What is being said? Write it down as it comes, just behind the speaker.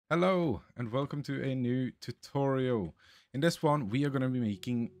Hello and welcome to a new tutorial. In this one we are going to be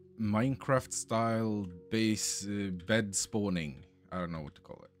making Minecraft style base bed spawning. I don't know what to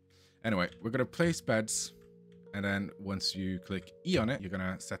call it. Anyway, we're going to place beds, and then once you click E on it, you're going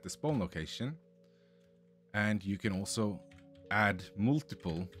to set the spawn location, and you can also add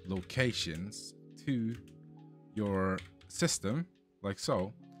multiple locations to your system like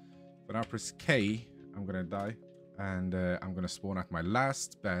so. When I press K, I'm going to die. And I'm going to spawn at my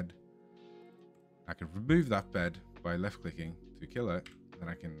last bed. I can remove that bed by left clicking to kill it. Then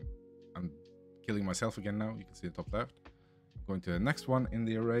I'm killing myself again now. You can see the top left. I'm going to the next one in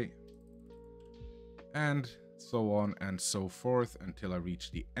the array. And so on and so forth until I reach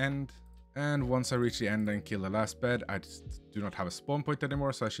the end. And once I reach the end and kill the last bed, I just do not have a spawn point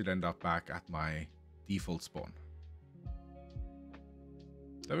anymore. So I should end up back at my default spawn.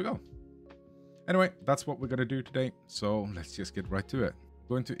 There we go. Anyway, that's what we're going to do today, so let's just get right to it. I'm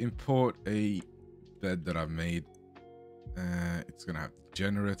going to import a bed that I've made. It's going to have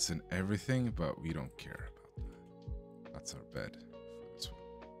generates and everything, but we don't care about that. That's our bed for this one.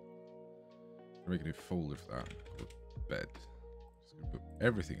 I'm making a folder for that. Called bed. Just going to put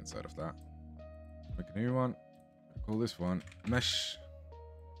everything inside of that. Make a new one. Call this one mesh.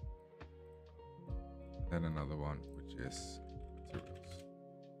 Then another one, which is materials.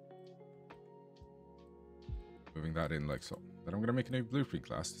 Moving that in like so. Then I'm going to make a new blueprint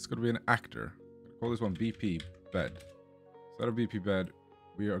class. It's going to be an actor. I'm going to call this one BP bed. Instead of BP bed,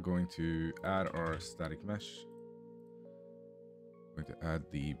 we are going to add our static mesh. I'm going to add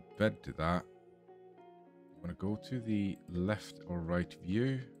the bed to that. I'm going to go to the left or right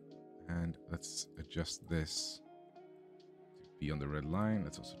view, and let's adjust this to be on the red line.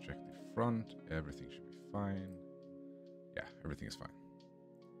 Let's also check the front. Everything should be fine. Yeah, everything is fine.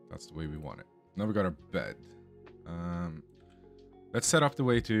 That's the way we want it. Now we got our bed. Let's set up the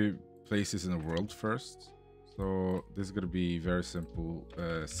way to places in the world first. So this is going to be very simple,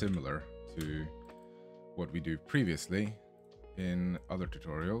 similar to what we do previously in other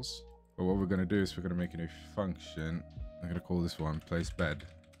tutorials. But what we're going to do is we're going to make a new function. I'm going to call this one place bed.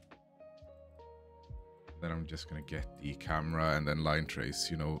 Then I'm just going to get the camera and then line trace.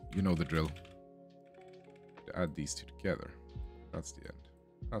 You know the drill. To add these two together. That's the end.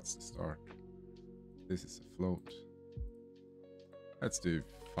 That's the start. This is a float. Let's do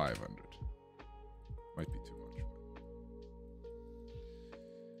 500. Might be too much.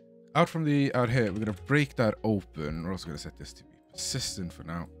 Out here, we're gonna break that open. We're also gonna set this to be persistent for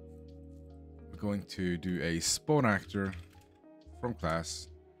now. We're going to do a spawn actor from class.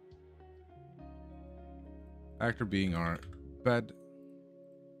 Actor being our bed.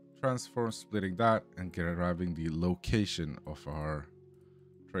 Transform, splitting that, and grabbing the location of our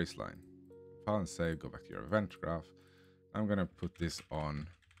trace line. File and save, go back to your event graph. I'm gonna put this on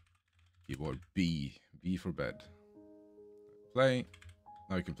keyboard B for bed. Play.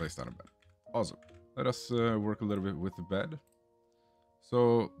 Now you can place down a bed. Awesome. Let us work a little bit with the bed.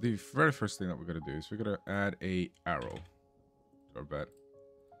 So the very first thing that we're gonna do is we're gonna add a arrow to our bed.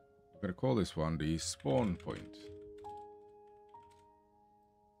 We're gonna call this one the spawn point.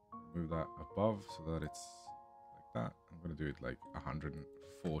 Move that above so that it's like that. I'm gonna do it like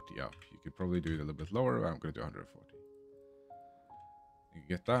 140 up. You could probably do it a little bit lower, but I'm gonna do 140. You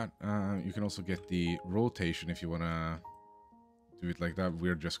get that. You can also get the rotation if you wanna do it like that.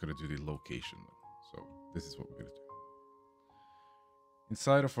 We're just gonna do the location though. So this is what we're gonna do.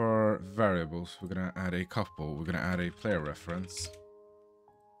 Inside of our variables, we're gonna add a couple. We're gonna add a player reference,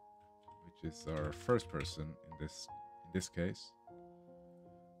 which is our first person in this case.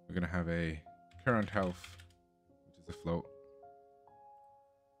 We're gonna have a current health, which is a float,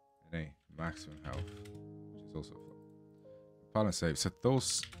 and a maximum health, which is also a float. File and save. Set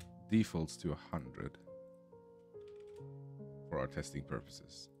those defaults to 100 for our testing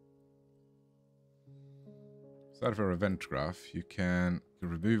purposes. Inside of our event graph, you can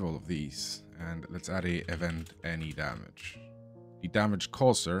remove all of these, and let's add a event any damage. The damage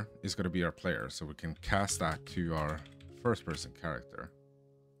causer is going to be our player, so we can cast that to our first person character.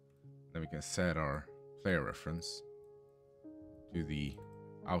 Then we can set our player reference to the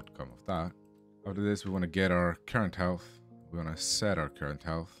outcome of that. After this, we want to get our current health. We want to set our current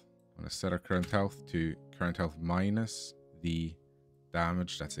health. We want to set our current health to current health minus the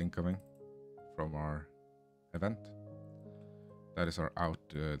damage that's incoming from our event. That is our out.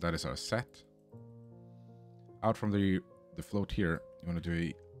 That is our set. Out from the float here, you want to do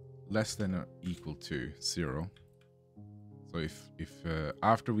a less than or equal to 0. So if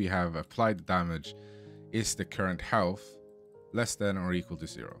after we have applied the damage, is the current health less than or equal to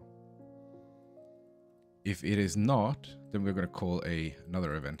 0? If it is not, then we're going to call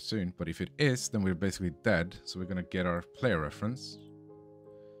another event soon. But if it is, then we're basically dead. So we're going to get our player reference.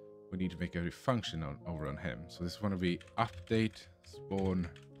 We need to make a function over on him. So this is going to be update spawn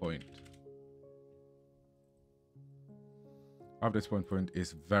point. Update spawn point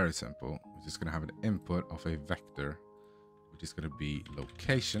is very simple. We're just going to have an input of a vector, which is going to be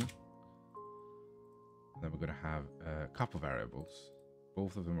location. And then we're going to have a couple variables.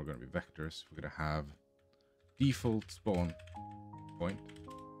 Both of them are going to be vectors. We're going to have default spawn point,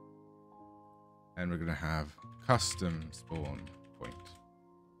 and we're going to have custom spawn point.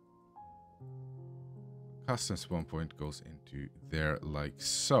 Custom spawn point goes into there like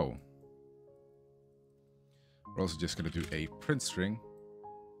so. We're also just going to do a print string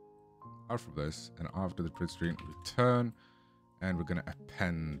out from this, and after the print string, return, and we're going to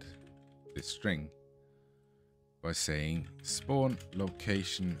append this string by saying spawn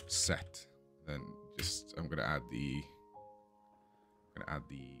location set. Then just I'm going to add the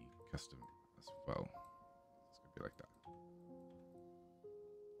custom as well. It's going to be like that.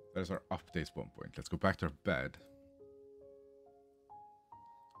 There's our update spawn point. Let's go back to our bed.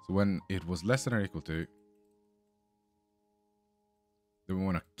 So when it was less than or equal to, then we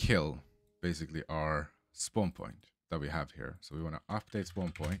want to kill basically our spawn point that we have here. So we want to update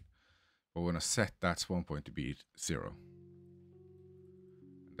spawn point, but we want to set that spawn point to be 0.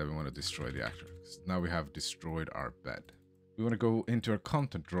 And then we want to destroy the actor. Now we have destroyed our bed. We want to go into our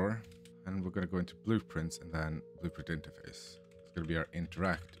content drawer, and we're going to go into blueprints and then blueprint interface. It's going to be our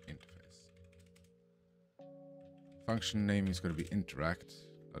interact interface. Function name is going to be interact,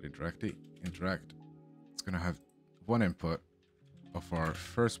 not interacty, interact. It's going to have one input of our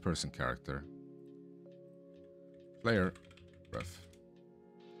first person character, player ref,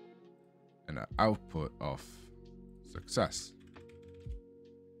 and an output of success.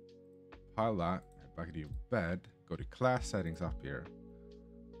 Pile that back into your bed, go to class settings up here,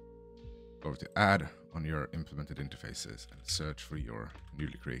 go over to add on your implemented interfaces and search for your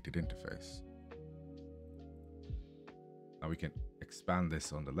newly created interface. Now we can expand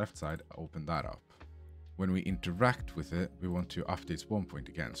this on the left side, open that up. When we interact with it, we want to update spawn point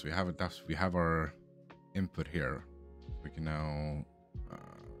again. So we have our input here. We can now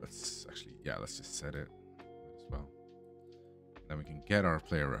let's just set it as well. Then we can get our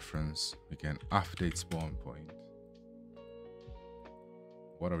player reference. We can update spawn point.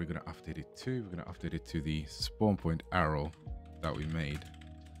 What are we going to update it to? We're going to update it to the spawn point arrow that we made.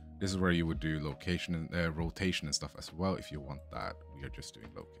 This is where you would do location and rotation and stuff as well if you want that. We are just doing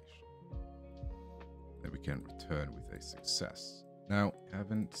location. Then we can return with a success. Now, I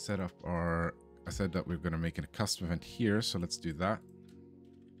haven't set up our... I said that we're going to make a custom event here, so let's do that.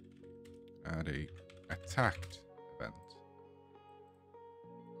 Add a attacked event.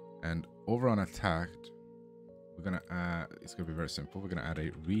 And over on attacked, we're going to add... It's going to be very simple. We're going to add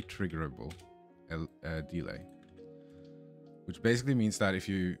a retriggerable delay. Which basically means that if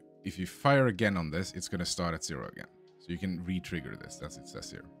you fire again on this, it's going to start at 0 again. So you can re-trigger this, that's what it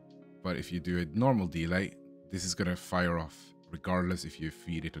says here. But if you do a normal delay, this is going to fire off regardless if you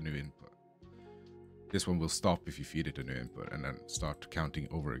feed it a new input. This one will stop if you feed it a new input and then start counting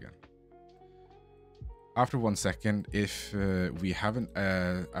over again. After 1 second, if you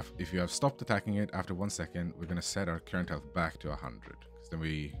have stopped attacking it after 1 second, we're going to set our current health back to 100. Because then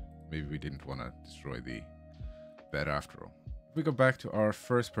maybe we didn't want to destroy the bed after all. If we go back to our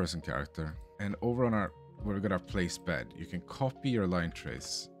first person character and over on where we're going to place bed, you can copy your line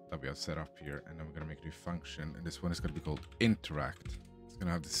trace that we have set up here, and then we're going to make a new function, and this one is going to be called interact. It's going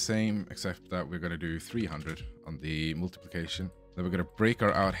to have the same, except that we're going to do 300 on the multiplication. Then we're going to break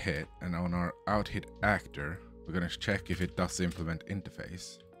our out hit, and on our out hit actor, we're going to check if it does implement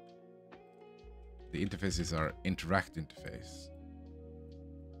interface. The interface is our interact interface.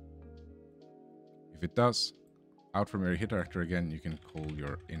 If it does, out from your hit actor again, you can call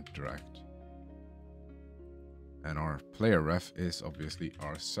your interact. And our player ref is obviously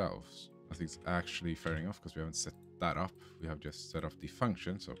ourselves. I think it's actually fair enough because we haven't set that up. We have just set up the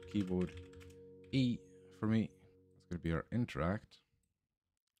function. So keyboard E for me. It's going to be our interact.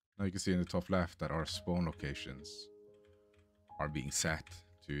 Now you can see in the top left that our spawn locations are being set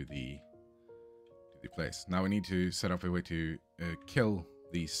to the place. Now we need to set up a way to kill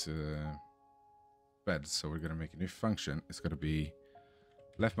these beds. So we're going to make a new function. It's going to be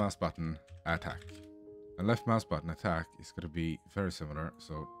left mouse button attack. And left mouse button attack is going to be very similar.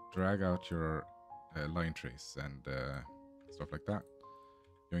 So drag out your line trace and stuff like that.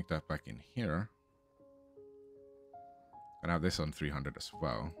 Yoink that back in here. And have this on 300 as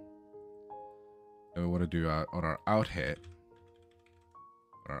well. And we want to do on our out hit.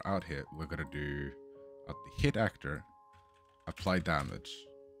 On our out hit, we're going to do at the hit actor, apply damage.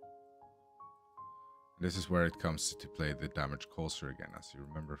 This is where it comes to play the damage cursor again. As you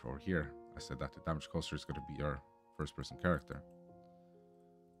remember over here, I said that the damage cursor is going to be our first person character.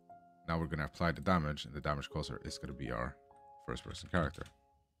 Now we're going to apply the damage, and the damage cursor is going to be our first person character,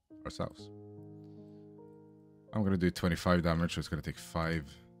 ourselves. I'm going to do 25 damage, so it's going to take 5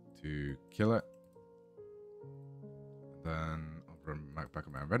 to kill it. Then over back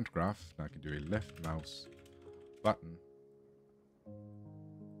of my event graph, now I can do a left mouse button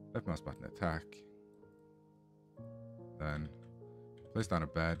attack. Then place down a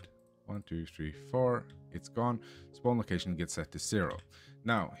bed. 1, 2, 3, 4. It's gone. Spawn location gets set to 0.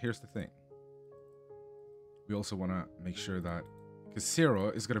 Now, here's the thing. We also want to make sure that, because 0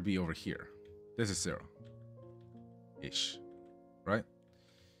 is going to be over here. This is 0-ish, right?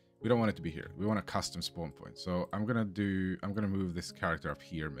 We don't want it to be here. We want a custom spawn point. So I'm gonna move this character up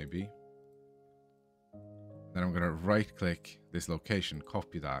here maybe. Then I'm gonna right click this location,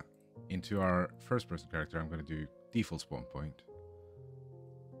 copy that into our first person character. I'm gonna do default spawn point.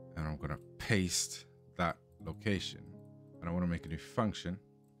 And I'm gonna paste that location. And I want to make a new function.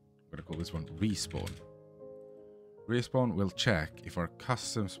 I'm gonna call this one respawn. Respawn will check if our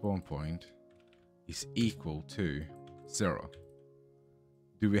custom spawn point is equal to 0.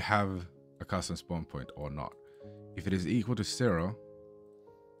 Do we have a custom spawn point or not? If it is equal to 0, then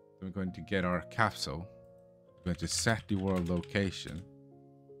we're going to get our capsule. We're going to set the world location.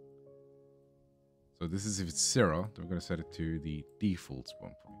 So this is if it's 0, then we're going to set it to the default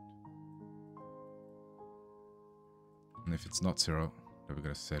spawn point. And if it's not 0, then we're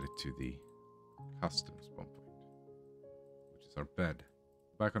going to set it to the custom spawn point, which is our bed.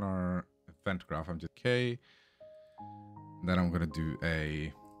 Back on our event graph, I'm just K. Then I'm going to do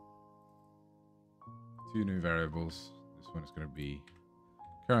two new variables. This one is going to be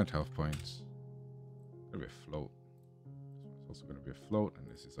current health points. It's going to be a float. This one is also going to be a float. And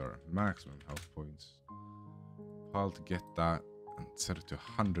this is our maximum health points. Pile to get that and set it to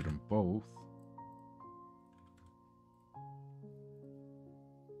 100 on both.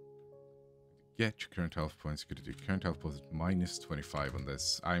 Get your current health points. You're going to do current health points minus 25 on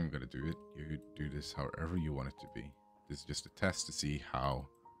this. I'm going to do it. You do this however you want it to be. This is just a test to see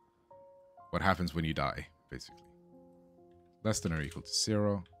what happens when you die, basically. Less than or equal to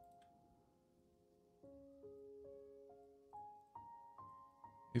 0.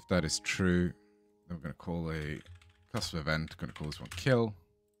 If that is true, then we're going to call a custom event. Going to call this one kill.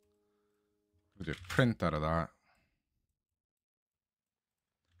 We'll do a print out of that.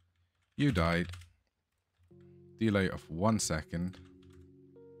 You died. Delay of 1 second.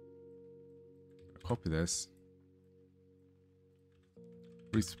 Copy this.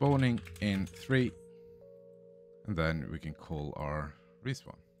 Respawning in 3, and then we can call our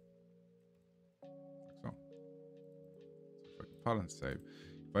respawn. Like so. If I compile and save.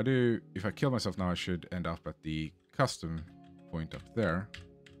 If I kill myself now, I should end up at the custom point up there.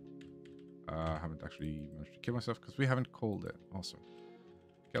 I haven't actually managed to kill myself because we haven't called it. Awesome.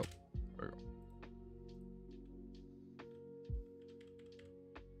 Kill. There we go.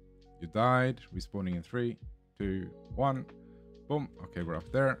 You died. Respawning in 3, 2, 1. Boom. Okay, we're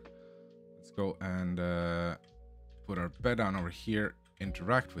up there. Let's go and put our bed down over here.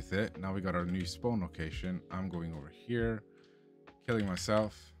 Interact with it. Now we got our new spawn location. I'm going over here. Killing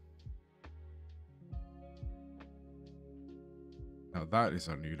myself. Now that is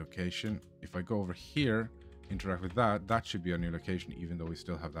our new location. If I go over here, interact with that, that should be our new location, even though we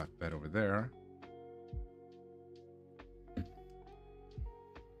still have that bed over there.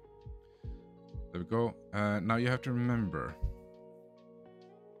 There we go. Now you have to remember,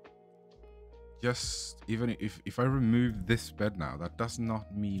 just even if I remove this bed now, that does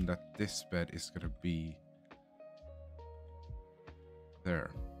not mean that this bed is going to be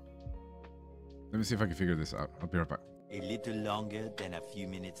there. Let me see if I can figure this out. I'll be right back. A little longer than a few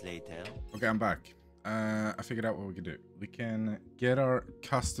minutes later. Okay, I'm back. I figured out what we can do. We can get our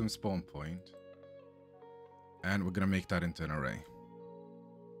custom spawn point, and we're going to make that into an array.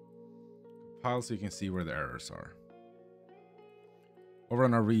 Compile so you can see where the errors are. Over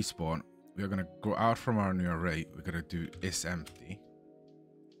on our respawn, we are going to go out from our new array. We're going to do isEmpty.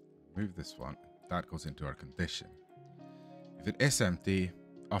 Move this one. That goes into our condition. If it is empty,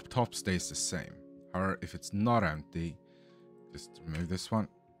 up top stays the same. However, if it's not empty, just remove this one.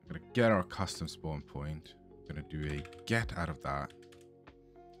 We're going to get our custom spawn point. We're going to do a get out of that.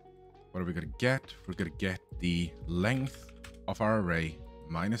 What are we going to get? We're going to get the length of our array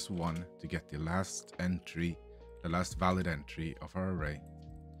minus 1 to get the last entry, the last valid entry of our array.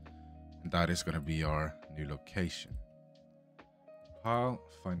 And that is going to be our new location. Compile,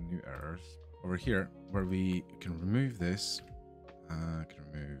 find new errors. Over here, where we can remove this, I can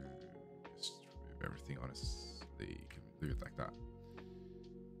just remove everything, honestly. Can leave it like that.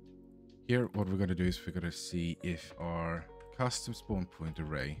 Here, what we're going to do is we're going to see if our custom spawn point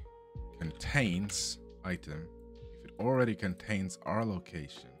array contains item. If it already contains our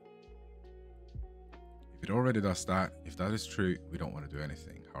location. If it already does that, if that is true, we don't want to do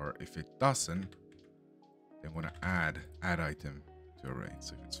anything. However, if it doesn't, then we want to add item to array.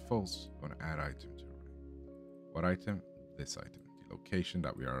 So if it's false, we want to add item to array. What item? This item, the location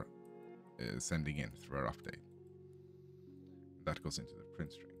that we are sending in through our update. That goes into the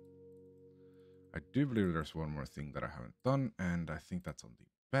print string. I do believe there's one more thing that I haven't done, and I think that's on the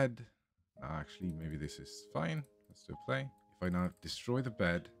bed. Actually, maybe this is fine. Let's do a play. If I now destroy the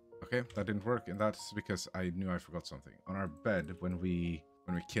bed, okay, that didn't work, and that's because I knew I forgot something. On our bed, when we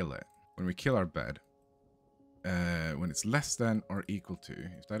kill it, when we kill our bed, when it's less than or equal to,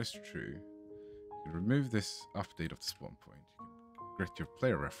 if that is true, you can remove this update of the spawn point. You can get your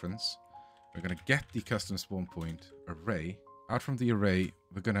player reference. We're gonna get the custom spawn point array. Out from the array,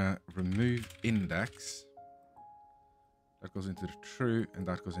 we're gonna remove index. That goes into the true, and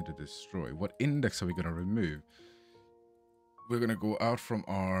that goes into destroy. What index are we gonna remove? We're gonna go out from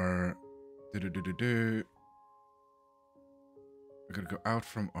our We're gonna go out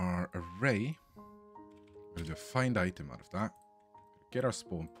from our array. We're gonna do a find item out of that. Get our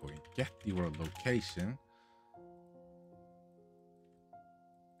spawn point, get the world location,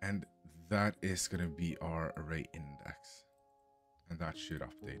 and that is gonna be our array index. And that should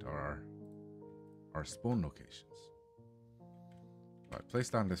update our spawn locations. So I place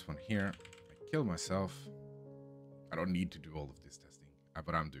down this one here. I kill myself. I don't need to do all of this testing,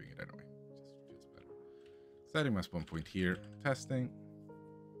 but I'm doing it anyway. It just feels better. Setting my spawn point here. Testing.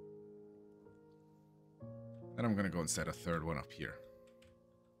 Then I'm going to go and set a third one up here.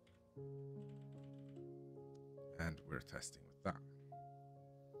 And we're testing with that.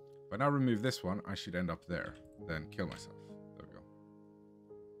 If I now remove this one, I should end up there. Then kill myself. There we go.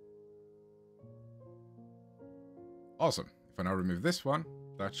 Awesome. If I now remove this one,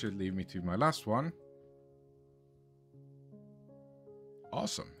 that should leave me to my last one.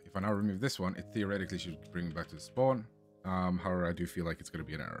 Awesome. If I now remove this one, it theoretically should bring me back to the spawn. However, I do feel like it's going to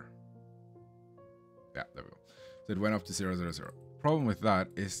be an error. Yeah, there we go. So it went up to 0, 0, 0. Problem with that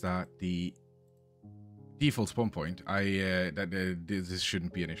is that the default spawn point, this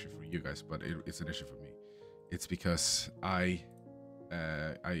shouldn't be an issue for you guys, but it's an issue for me. It's because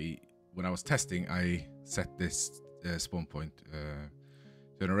when I was testing, I set this spawn point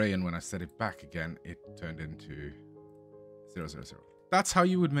to an array, and when I set it back again, it turned into 0, 0, 0. That's how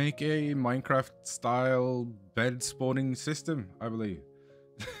you would make a Minecraft-style bed spawning system, I believe.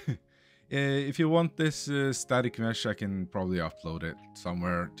 If you want this static mesh, I can probably upload it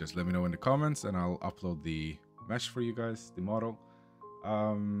somewhere. Just let me know in the comments, and I'll upload the mesh for you guys, the model.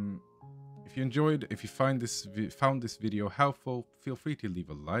 If you found this video helpful, feel free to leave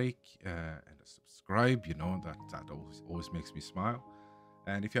a like and a subscribe. You know that always makes me smile.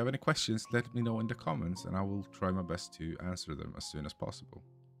 And if you have any questions, let me know in the comments, and I will try my best to answer them as soon as possible.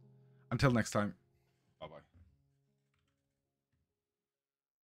 Until next time.